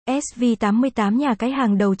sv88 nhà cái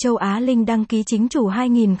hàng đầu châu Á Linh đăng ký chính chủ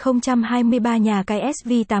 2023. Nhà cái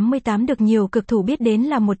sv88 được nhiều cực thủ biết đến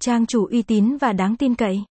là một trang chủ uy tín và đáng tin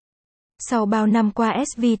cậy. Sau bao năm qua,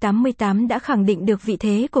 sv88 đã khẳng định được vị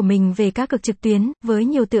thế của mình về cá cược trực tuyến, với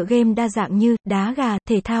nhiều tựa game đa dạng như đá gà,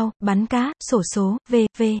 thể thao, bắn cá, xổ số,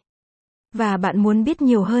 v.v. Và bạn muốn biết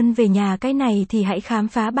nhiều hơn về nhà cái này thì hãy khám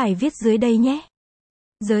phá bài viết dưới đây nhé.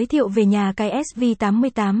 Giới thiệu về nhà cái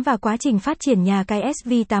sv88 và quá trình phát triển. Nhà cái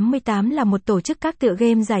sv88 là một tổ chức các tựa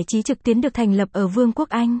game giải trí trực tuyến được thành lập ở Vương quốc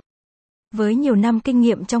Anh. Với nhiều năm kinh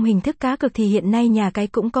nghiệm trong hình thức cá cược thì hiện nay nhà cái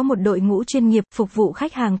cũng có một đội ngũ chuyên nghiệp phục vụ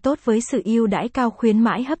khách hàng tốt với sự ưu đãi cao, khuyến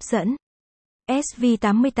mãi hấp dẫn.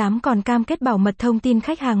 sv88 còn cam kết bảo mật thông tin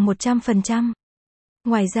khách hàng 100%.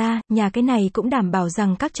 Ngoài ra, nhà cái này cũng đảm bảo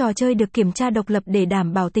rằng các trò chơi được kiểm tra độc lập để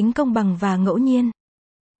đảm bảo tính công bằng và ngẫu nhiên.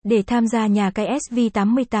 Để tham gia nhà cái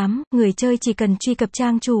sv88, người chơi chỉ cần truy cập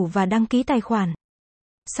trang chủ và đăng ký tài khoản.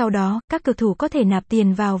 Sau đó, các cược thủ có thể nạp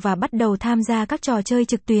tiền vào và bắt đầu tham gia các trò chơi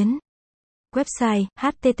trực tuyến. Website: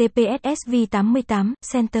 https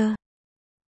sv88.center